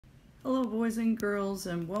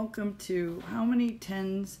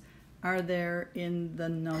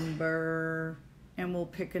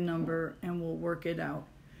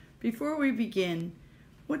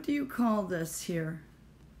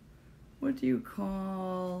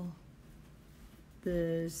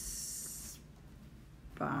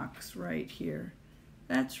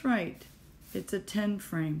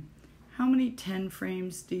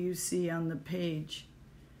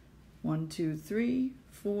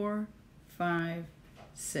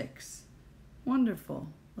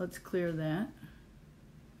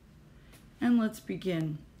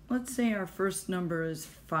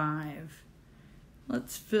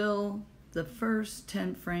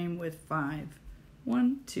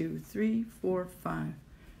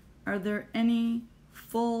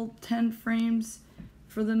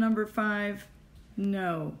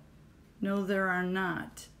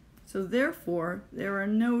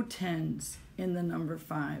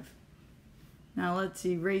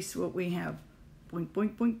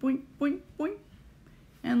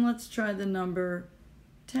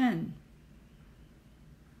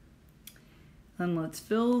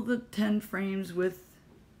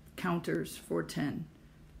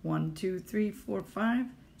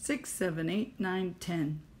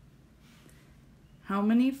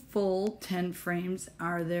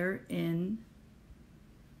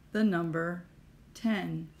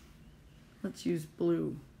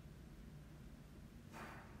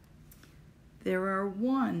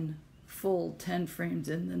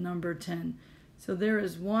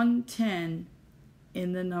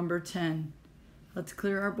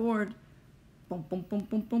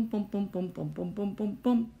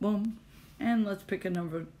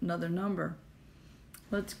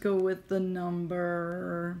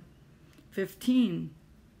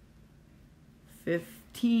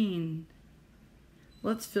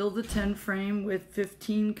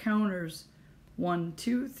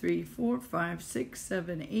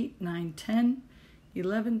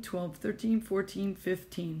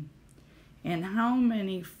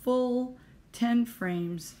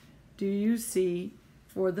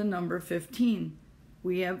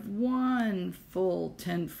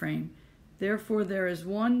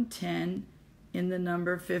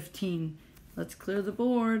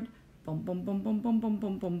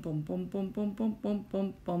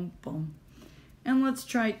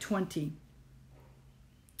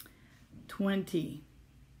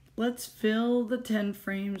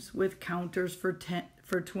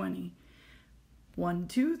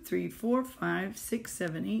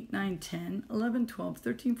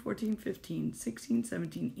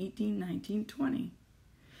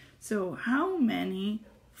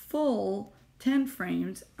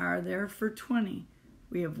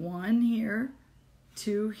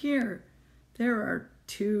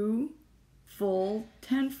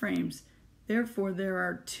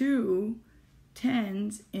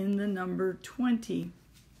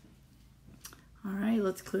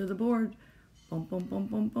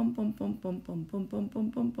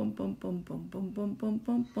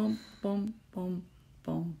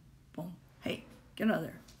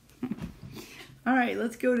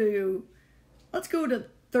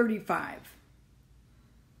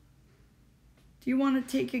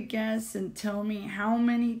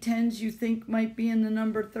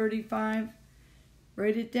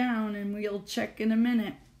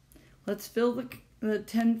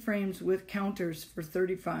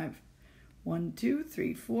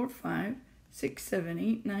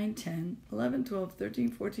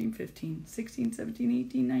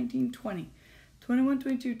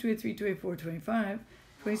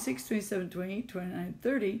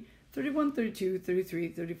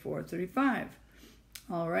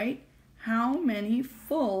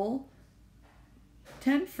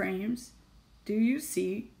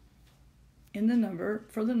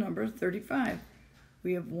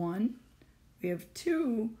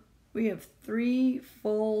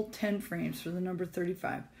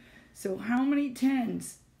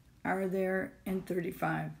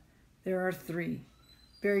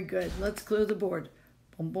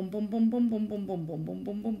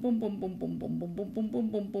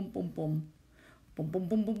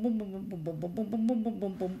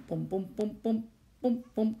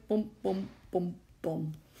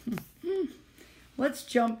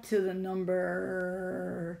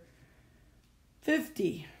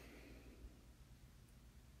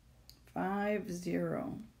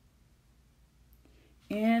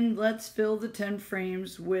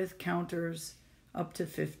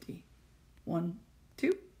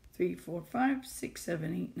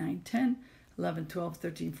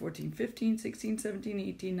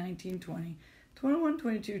21,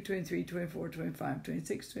 22, 23, 24, 25,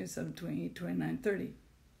 26, 27, 28, 29, 30.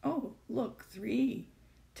 Oh, look, 3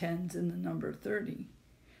 tens in the number 30.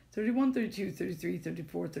 31, 32, 33,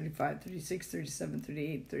 34, 35, 36, 37,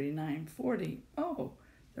 38, 39, 40. Oh,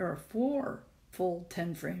 there are 4 full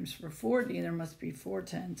 10 frames for 40. There must be 4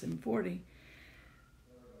 tens in 40.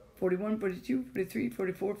 41, 42, 43,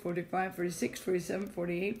 44, 45, 46, 47,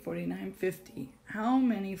 48, 49, 50. How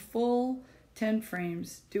many full 10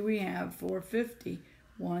 frames do we have for 50?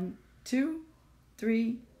 1, 2,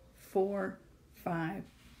 3, 4, 5.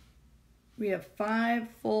 We have 5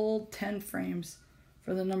 full 10 frames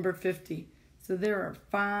for the number 50. So there are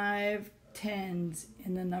 5 tens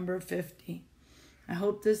in the number 50. I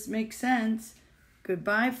hope this makes sense.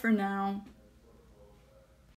 Goodbye for now.